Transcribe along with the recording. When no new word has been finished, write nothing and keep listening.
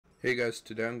Hey guys,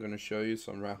 today I'm going to show you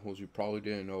some rat holes you probably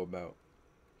didn't know about.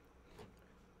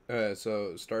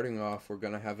 So starting off, we're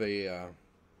going to have a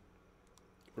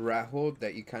rat hole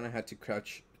that you kind of had to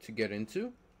crouch to get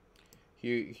into.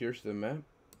 Here's the map.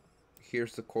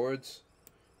 Here's the chords.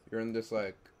 You're in this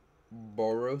like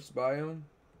Boros biome,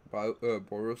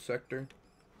 Boros sector.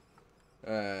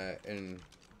 And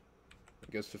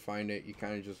I guess to find it, you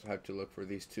kind of just have to look for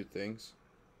these two things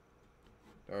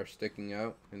that are sticking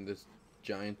out in this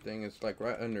giant thing. It's like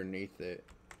right underneath it.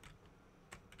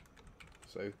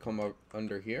 So you come up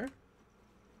under here.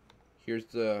 Here's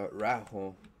the rat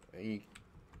hole, and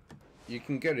you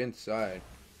can get inside.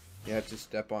 You have to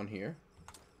step on here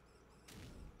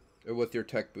with your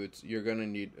tech boots. You're gonna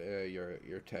need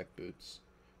your tech boots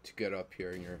to get up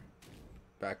here in your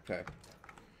backpack,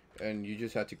 and you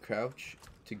just have to crouch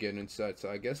to get inside. So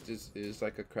I guess this is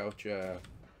like a crouch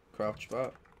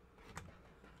spot.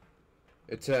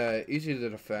 It's easy to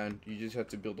defend. You just have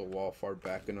to build a wall far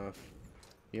back enough.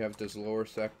 You have this lower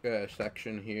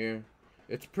section here.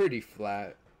 It's pretty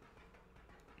flat.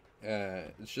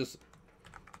 It's just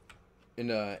in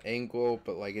an angle,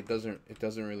 but like it doesn't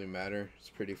really matter. It's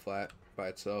pretty flat by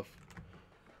itself.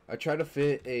 I try to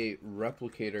fit a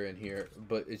replicator in here,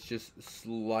 but it's just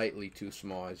slightly too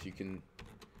small. As you can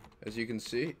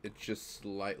see, it's just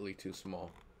slightly too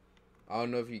small. I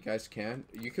don't know if you guys can.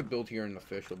 You could build here in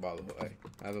official, by the way.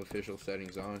 I have official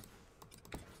settings on.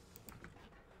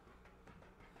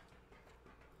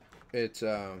 It's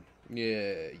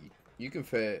yeah, you can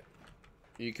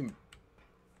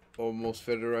almost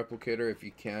fit a replicator. If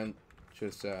you can,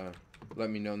 just let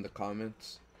me know in the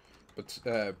comments. But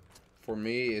for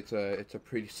me, it's a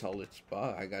pretty solid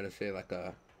spot. I gotta say, like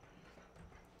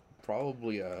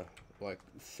probably a like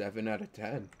 7 out of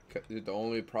 10. The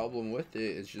only problem with it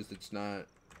is just it's not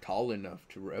tall enough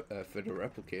to fit a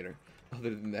replicator. Other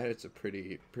than that, it's a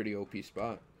pretty OP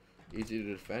spot. Easy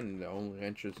to defend. The only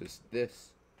entrance is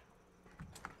this.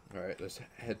 Alright, let's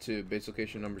head to base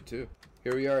location number 2.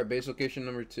 Here we are at base location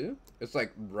number 2. It's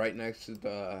like right next to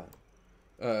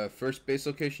the first base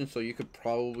location, so you could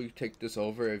probably take this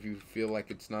over if you feel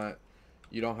like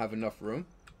you don't have enough room.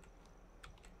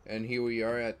 And here we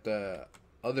are at the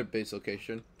other base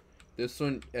location. This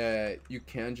one, you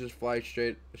can just fly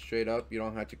straight up. You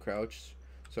don't have to crouch.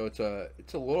 So it's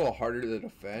a little harder to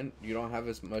defend. You don't have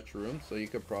as much room, so you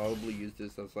could probably use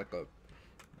this as like a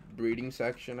breeding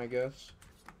section, I guess.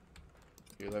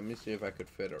 Here, let me see if I could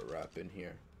fit a wrap in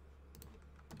here.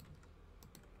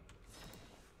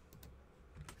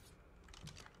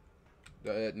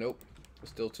 Nope,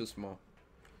 it's still too small.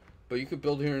 But you could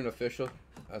build here in official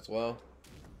as well.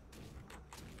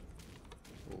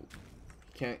 Ooh,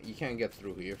 you can't get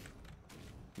through here.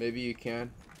 Maybe you can.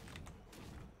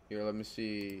 Here, let me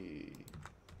see.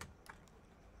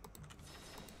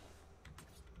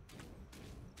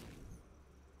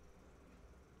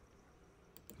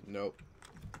 Nope.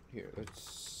 Here,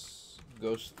 let's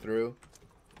goes through.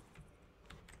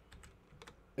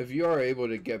 If you are able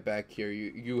to get back here,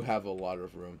 you have a lot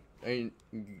of room, and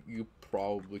you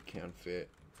probably can fit.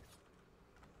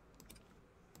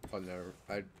 Oh no,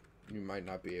 you might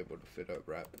not be able to fit a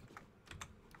wrap.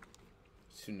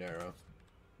 It's too narrow.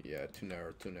 Yeah, too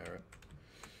narrow.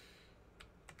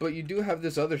 But you do have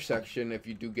this other section if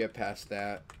you do get past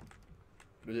that.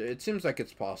 It seems like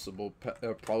it's possible.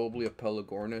 Probably a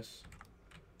Pelagornis.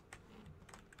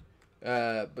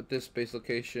 But this base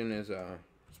location is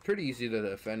it's pretty easy to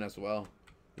defend as well.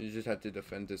 You just have to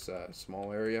defend this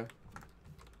small area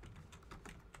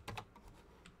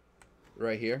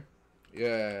right here.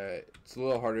 Yeah, it's a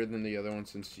little harder than the other one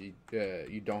since you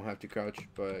don't have to crouch,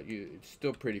 but it's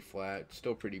still pretty flat. It's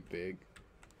still pretty big.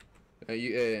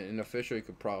 In official, you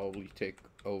could probably take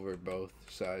over both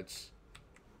sides,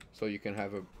 so you can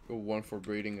have a one for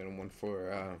breeding and one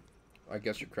for I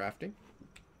guess your crafting.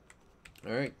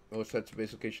 Alright, let's head to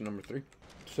base location number 3.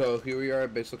 So here we are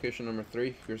at base location number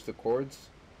 3. Here's the chords.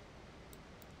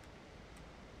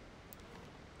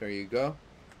 There you go.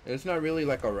 And it's not really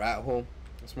like a rat hole.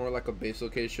 It's more like a base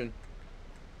location.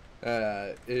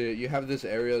 You have this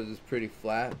area that's pretty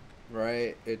flat,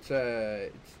 right? It's a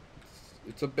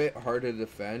bit hard to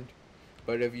defend,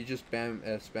 but if you just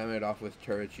spam it off with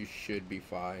turrets, you should be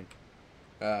fine.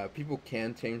 People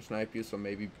can tame snipe you, so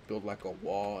maybe build like a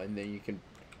wall, and then you can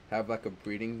have like a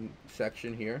breeding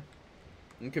section here.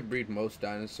 You can breed most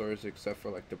dinosaurs except for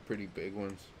like the pretty big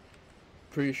ones.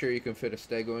 Pretty sure you can fit a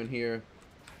stego in here.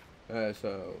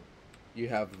 So you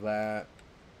have that.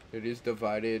 It is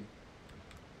divided,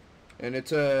 and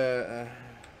it's a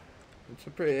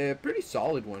pretty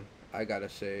solid one, I gotta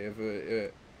say.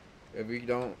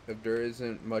 If there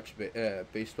isn't much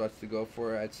base spots to go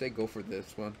for, I'd say go for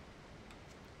this one,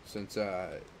 since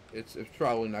it's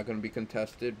probably not going to be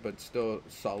contested, but still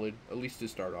solid, at least to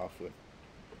start off with.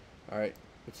 All right,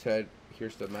 let's head.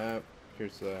 Here's the map.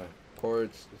 Here's the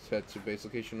chords. Let's head to base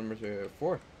location number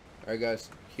 4. All right, guys.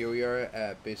 Here we are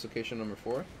at base location number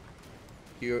 4.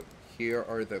 Here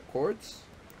are the chords,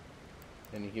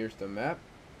 and here's the map.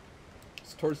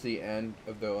 It's towards the end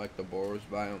of the Boros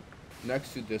biome,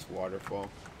 next to this waterfall.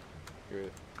 Here,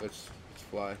 let's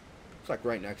fly. It's like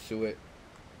right next to it.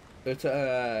 It's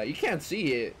you can't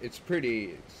see it. It's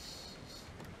pretty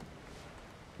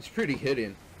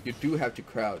hidden. You do have to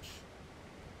crouch,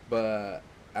 but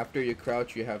after you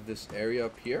crouch, you have this area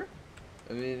up here.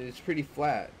 I mean, it's pretty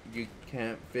flat. You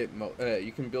can't fit.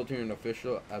 You can build here an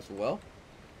official as well.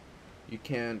 You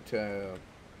can't.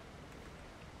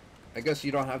 I guess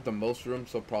you don't have the most room,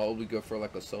 so probably go for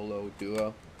like a solo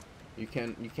duo. You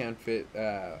can't fit.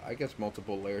 I guess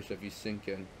multiple layers if you sink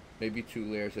in. Maybe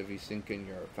 2 layers if you sink in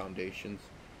your foundations.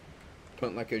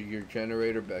 Put like your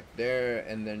generator back there,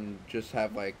 and then just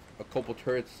have like a couple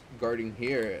turrets guarding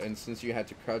here. And since you had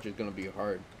to crouch, it's gonna be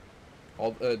hard.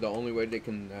 The only way they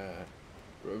can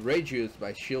raid you is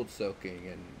by shield soaking,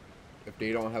 and if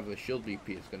they don't have a shield DP,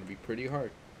 it's gonna be pretty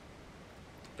hard.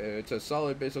 It's a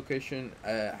solid base location.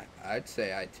 I'd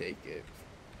say I take it.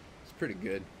 It's pretty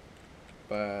good.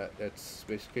 But that's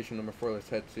base location number 4. Let's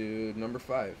head to number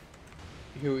 5.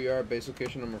 Here we are, base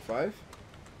location number 5.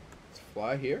 Let's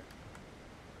fly here.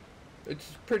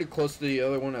 It's pretty close to the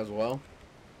other one as well.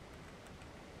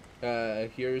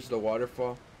 Here's the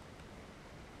waterfall.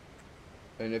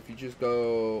 And if you just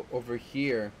go over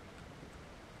here,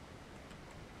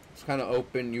 it's kind of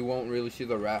open. You won't really see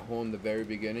the rat hole in the very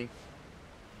beginning.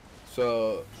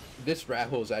 So this rat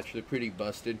hole is actually pretty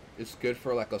busted. It's good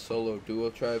for like a solo duo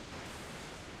tribe.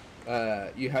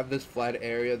 You have this flat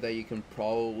area that you can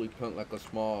probably put like a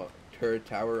small turret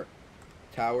turret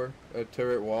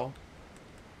wall,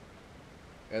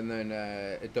 and then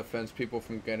it defends people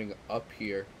from getting up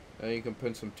here. And you can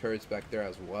put some turrets back there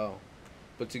as well.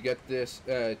 But to get this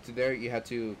to there, you had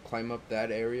to climb up that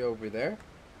area over there,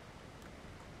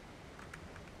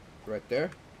 right there,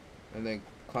 and then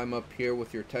climb up here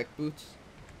with your tech boots,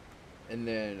 and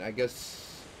then I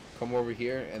guess come over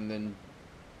here, and then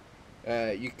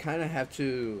you kind of have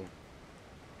to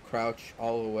crouch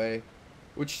all the way,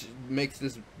 which makes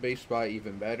this base spot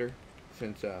even better,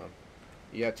 since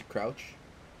you have to crouch.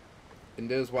 And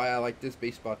this is why I like this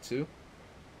base spot too.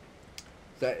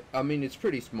 I mean, it's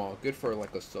pretty small, good for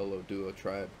like a solo duo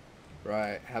tribe,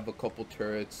 right? Have a couple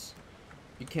turrets.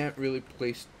 You can't really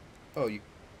place.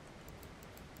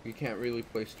 You can't really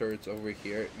place turrets over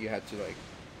here. You had to like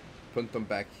put them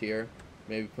back here.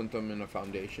 Maybe put them in a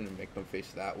foundation and make them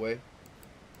face that way.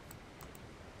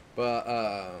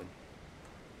 But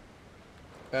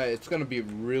it's gonna be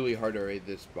really hard to raid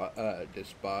this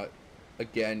spot.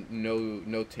 Again,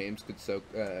 no tames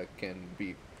can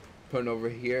be put over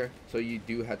here, so you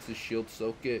do have to shield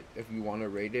soak it if you want to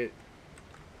raid it.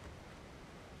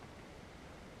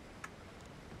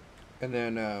 And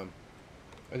then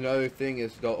another thing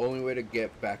is, the only way to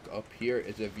get back up here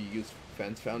is if you use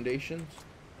fence foundations.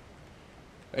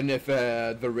 And if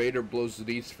the raider blows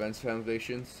these fence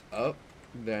foundations up,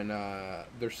 then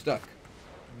they're stuck.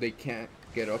 They can't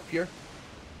get up here.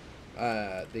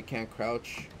 They can't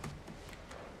crouch.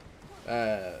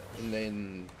 And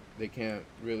then they can't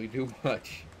really do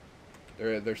much.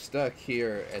 They're stuck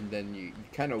here, and then you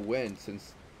kind of win,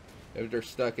 since if they're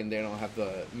stuck and they don't have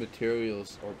the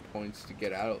materials or points to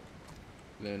get out,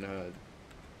 then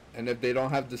and if they don't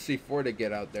have the C4 to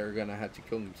get out, they're gonna have to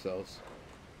kill themselves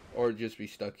or just be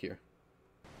stuck here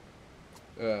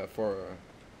for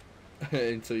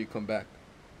until you come back.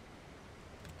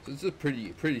 So it's a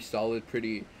pretty solid,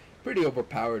 pretty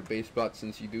overpowered base spot,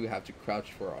 since you do have to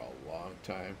crouch for a long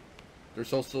time.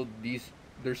 There's also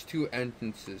there's 2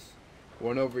 entrances,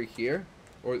 one over here,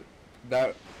 or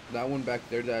that one back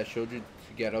there that I showed you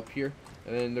to get up here,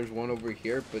 and then there's one over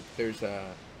here. But there's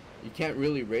you can't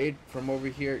really raid from over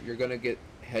here. You're gonna get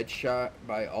headshot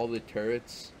by all the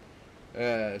turrets.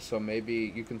 So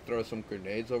maybe you can throw some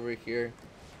grenades over here,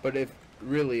 but if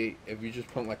you just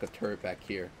put like a turret back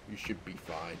here, you should be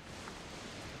fine.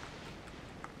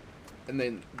 And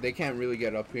then they can't really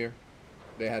get up here.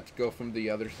 They had to go from the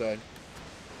other side.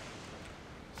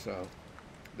 So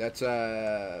that's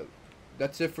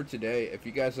it for today. If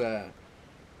you guys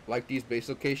like these base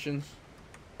locations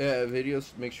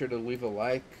videos, make sure to leave a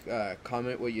like,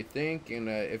 comment what you think, and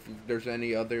if there's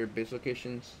any other base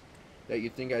locations that you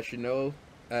think I should know,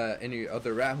 any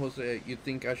other rat holes that you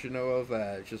think I should know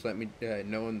of, just let me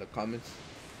know in the comments.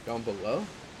 down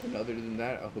below. And other than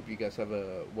that, I hope you guys have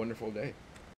a wonderful day.